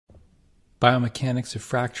Biomechanics of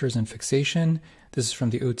Fractures and Fixation. This is from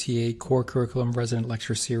the OTA Core Curriculum Resident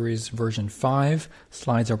Lecture Series version 5.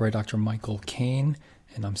 Slides are by Dr. Michael Kane,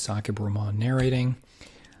 and I'm Saqib Rahman narrating.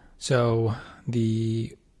 So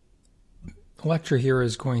the lecture here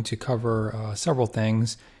is going to cover several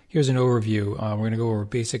things. Here's an overview. We're going to go over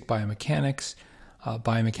basic biomechanics,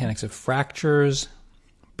 biomechanics of fractures,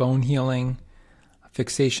 bone healing,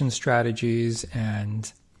 fixation strategies,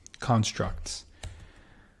 and constructs.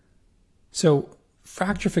 So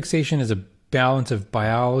fracture fixation is a balance of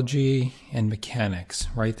biology and mechanics,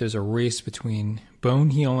 right? There's a race between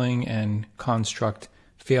bone healing and construct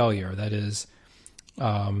failure. That is,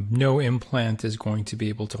 no implant is going to be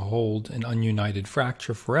able to hold an ununited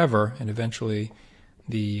fracture forever, and eventually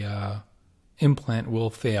the implant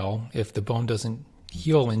will fail if the bone doesn't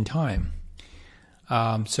heal in time.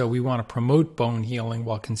 So we want to promote bone healing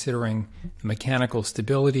while considering the mechanical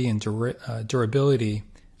stability and durability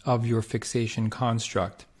of your fixation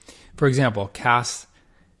construct. For example, cast,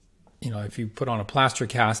 if you put on a plaster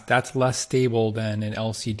cast, that's less stable than an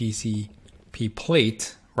LC-DCP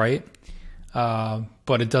plate, right?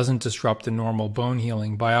 But it doesn't disrupt the normal bone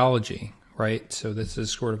healing biology, right? So this is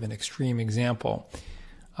sort of an extreme example.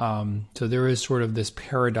 So there is sort of this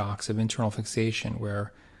paradox of internal fixation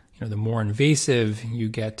where, the more invasive you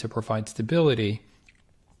get to provide stability,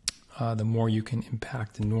 the more you can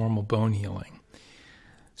impact the normal bone healing.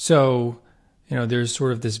 So, there's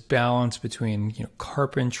sort of this balance between,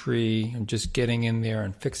 carpentry and just getting in there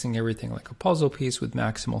and fixing everything like a puzzle piece with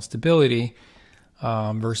maximal stability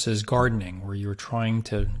versus gardening, where you're trying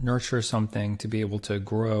to nurture something to be able to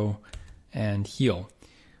grow and heal.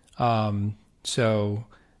 So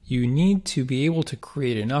you need to be able to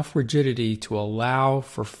create enough rigidity to allow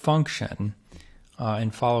for function in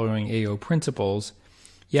following AO principles,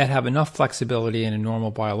 yet have enough flexibility in a normal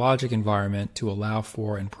biologic environment to allow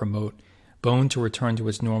for and promote bone to return to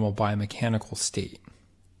its normal biomechanical state.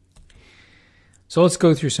 So let's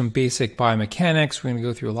go through some basic biomechanics. We're going to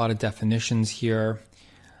go through a lot of definitions here.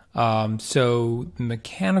 So the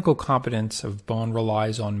mechanical competence of bone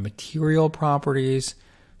relies on material properties,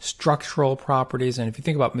 structural properties, and if you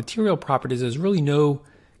think about material properties, there's really no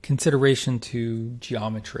consideration to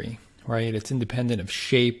geometry, right? It's independent of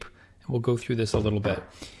shape. We'll go through this a little bit.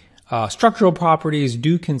 Structural properties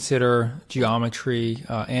do consider geometry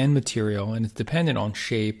and material, and it's dependent on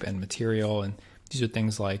shape and material. And these are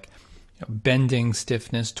things like bending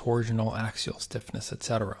stiffness, torsional, axial stiffness,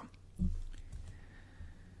 etc.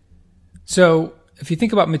 So if you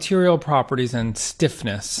think about material properties and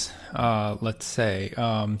stiffness, let's say,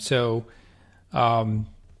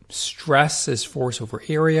 stress is force over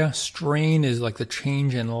area. Strain is like the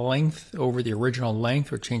change in length over the original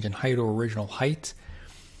length, or change in height over original height.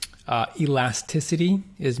 Elasticity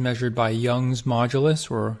is measured by Young's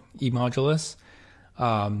modulus, or E modulus.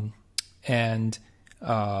 And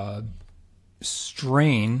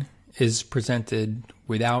strain is presented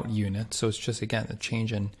without units. So it's just, again, the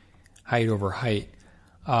change in height over height.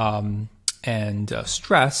 And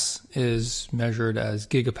stress is measured as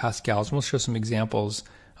gigapascals. And we'll show some examples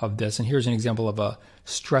of this. And here's an example of a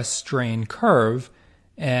stress-strain curve,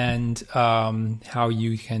 and how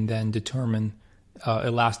you can then determine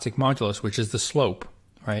elastic modulus, which is the slope,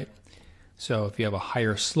 right? So if you have a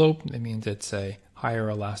higher slope, that means it's a higher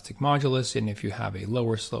elastic modulus, and if you have a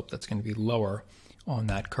lower slope, that's going to be lower on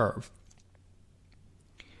that curve.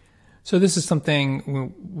 So this is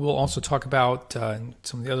something we'll also talk about in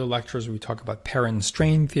some of the other lectures where we talk about Perrin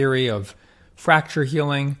strain theory of fracture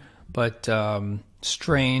healing, but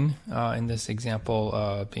strain, in this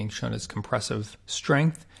example being shown as compressive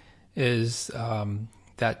strength, is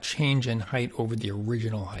that change in height over the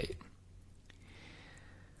original height.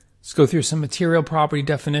 Let's go through some material property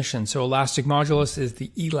definitions. So elastic modulus is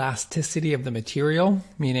the elasticity of the material,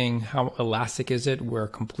 meaning how elastic is it, where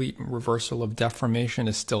complete reversal of deformation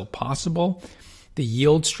is still possible. The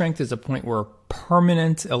yield strength is a point where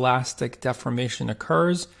permanent elastic deformation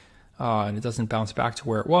occurs, and it doesn't bounce back to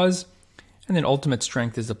where it was. And then ultimate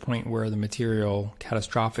strength is the point where the material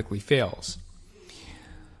catastrophically fails.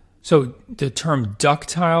 So the term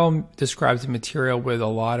ductile describes a material with a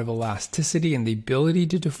lot of elasticity and the ability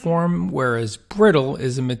to deform, whereas brittle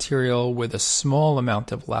is a material with a small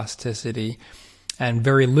amount of elasticity and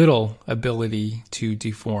very little ability to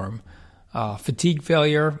deform. Fatigue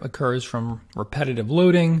failure occurs from repetitive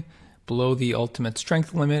loading below the ultimate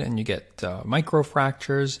strength limit, and you get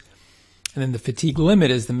microfractures. And then the fatigue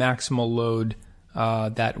limit is the maximal load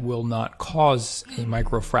that will not cause a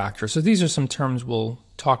microfracture. So these are some terms we'll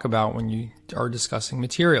talk about when you are discussing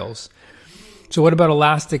materials. So what about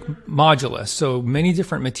elastic modulus? So many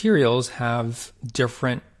different materials have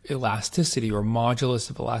different elasticity or modulus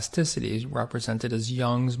of elasticity is represented as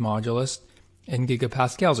Young's modulus in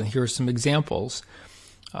gigapascals. And here are some examples.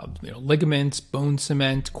 Ligaments, bone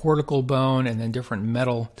cement, cortical bone, and then different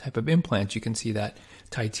metal type of implants. You can see that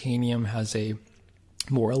titanium has a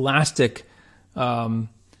more elastic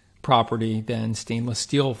property than stainless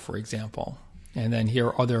steel, for example. And then here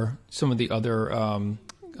are some of the other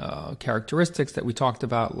characteristics that we talked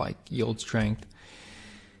about, like yield strength.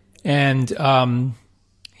 And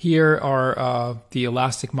here are the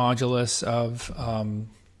elastic modulus of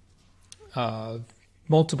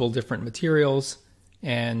multiple different materials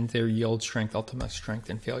and their yield strength, ultimate strength,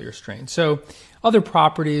 and failure strain. So other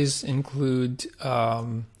properties include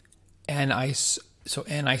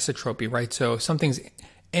anisotropy, right? So something's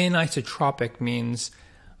anisotropic means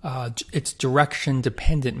it's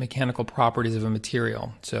direction-dependent mechanical properties of a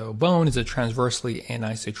material. So bone is a transversely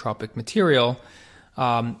anisotropic material.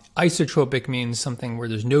 Isotropic means something where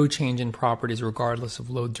there's no change in properties regardless of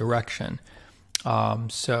load direction.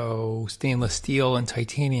 So stainless steel and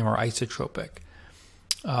titanium are isotropic.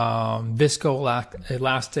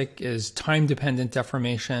 Viscoelastic is time-dependent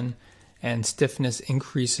deformation, and stiffness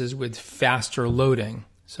increases with faster loading.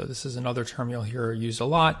 So this is another term you'll hear used a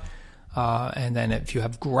lot. And then if you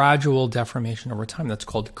have gradual deformation over time, that's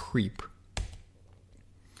called creep.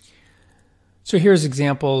 So here's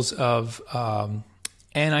examples of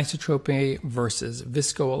anisotropy versus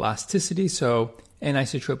viscoelasticity. So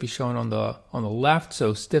anisotropy shown on the left.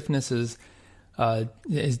 So stiffness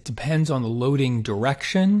depends on the loading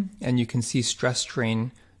direction, and you can see stress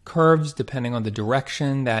strain curves depending on the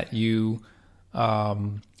direction that you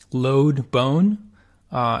load bone,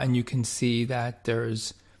 and you can see that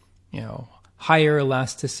there's higher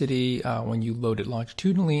elasticity when you load it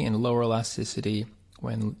longitudinally and lower elasticity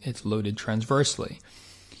when it's loaded transversely.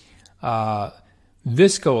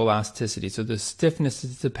 Viscoelasticity, so the stiffness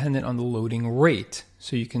is dependent on the loading rate.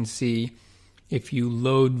 So you can see if you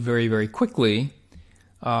load very, very quickly,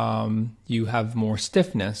 you have more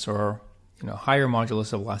stiffness or higher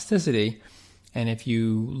modulus of elasticity, and if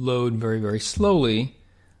you load very, very slowly,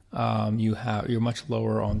 you're much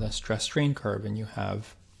lower on the stress strain curve, and you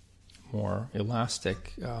have more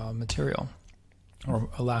elastic material or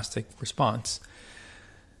elastic response.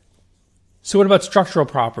 So what about structural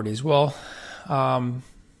properties? Well,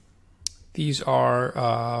 these are,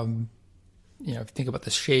 if you think about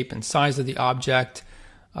the shape and size of the object.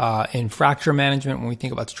 In fracture management, when we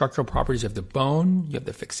think about structural properties of the bone, you have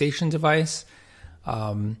the fixation device.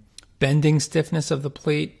 Bending stiffness of the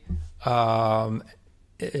plate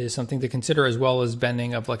is something to consider, as well as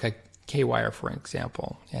bending of like a K-wire, for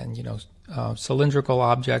example. And, cylindrical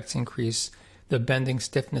objects the bending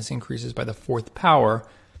stiffness increases by the fourth power.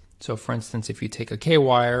 So, for instance, if you take a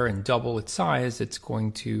K-wire and double its size, it's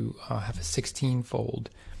going to have a 16-fold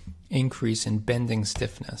increase in bending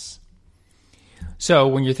stiffness. So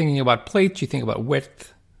when you're thinking about plates, you think about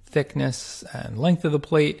width, thickness, and length of the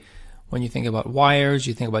plate. When you think about wires,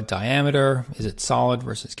 you think about diameter. Is it solid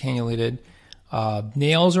versus cannulated?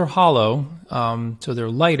 Nails are hollow, so they're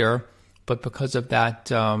lighter, but because of that,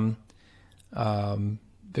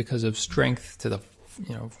 because of strength to the,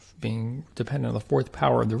 being dependent on the fourth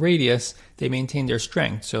power of the radius, they maintain their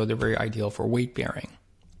strength, so they're very ideal for weight bearing.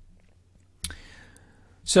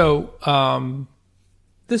 So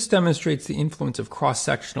this demonstrates the influence of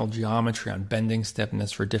cross-sectional geometry on bending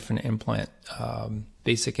stiffness for different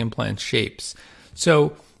basic implant shapes.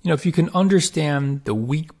 So, if you can understand the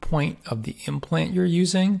weak point of the implant you're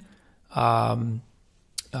using, then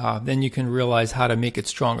you can realize how to make it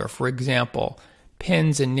stronger. For example,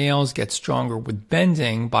 pins and nails get stronger with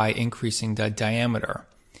bending by increasing the diameter,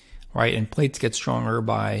 right? And plates get stronger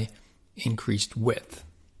by increased width.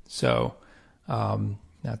 So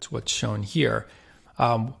that's what's shown here.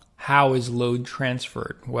 How is load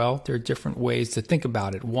transferred? Well, there are different ways to think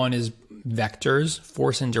about it. One is vectors,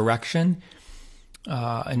 force and direction.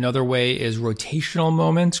 Another way is rotational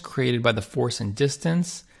moments created by the force and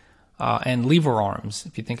distance, and lever arms.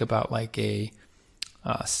 If you think about like a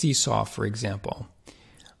seesaw, for example.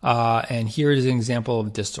 And here is an example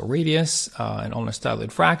of distal radius, an ulnar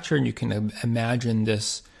styloid fracture, and you can imagine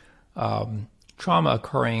this trauma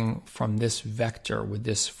occurring from this vector with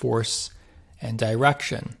this force and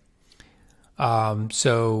direction.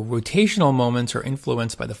 So rotational moments are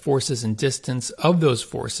influenced by the forces and distance of those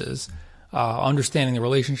forces. Understanding the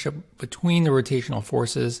relationship between the rotational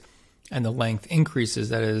forces and the length increases.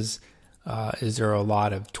 That is there a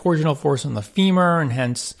lot of torsional force on the femur, and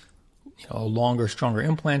hence longer, stronger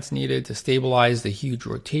implants needed to stabilize the huge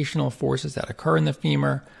rotational forces that occur in the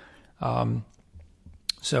femur.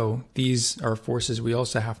 So these are forces we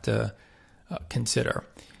also have to consider.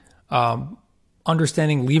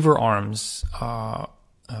 Understanding lever arms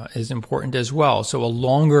is important as well. So a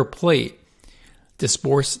longer plate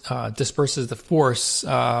disperses the force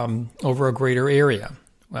over a greater area.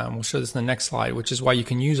 We'll show this in the next slide, which is why you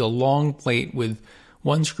can use a long plate with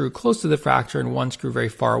one screw close to the fracture and one screw very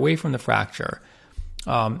far away from the fracture.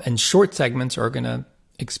 And short segments are going to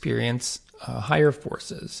experience higher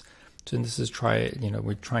forces. So this is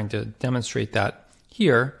we're trying to demonstrate that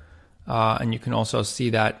here, and you can also see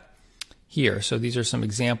that here. So these are some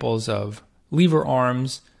examples of lever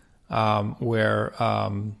arms where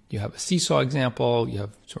you have a seesaw example, you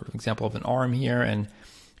have sort of example of an arm here, and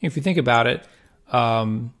if you think about it,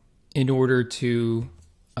 in order to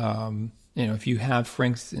if you have, for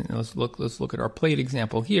instance, let's look at our plate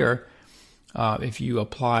example here. If you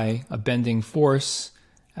apply a bending force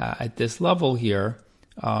at this level here,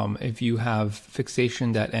 if you have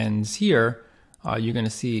fixation that ends here, you're going to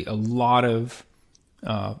see a lot of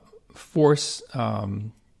force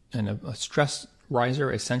and a stress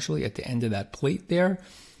riser essentially at the end of that plate there,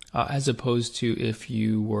 as opposed to if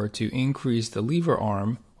you were to increase the lever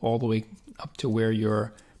arm all the way up to where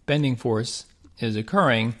your bending force is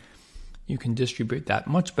occurring, you can distribute that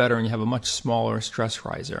much better and you have a much smaller stress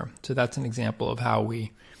riser. So that's an example of how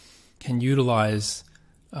we can utilize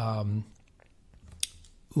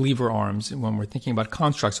lever arms when we're thinking about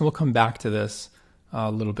constructs. And we'll come back to this a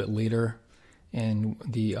little bit later in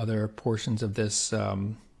the other portions of this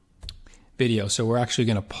video. So we're actually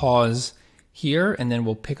going to pause here and then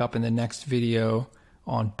we'll pick up in the next video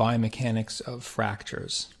on biomechanics of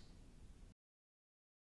fractures.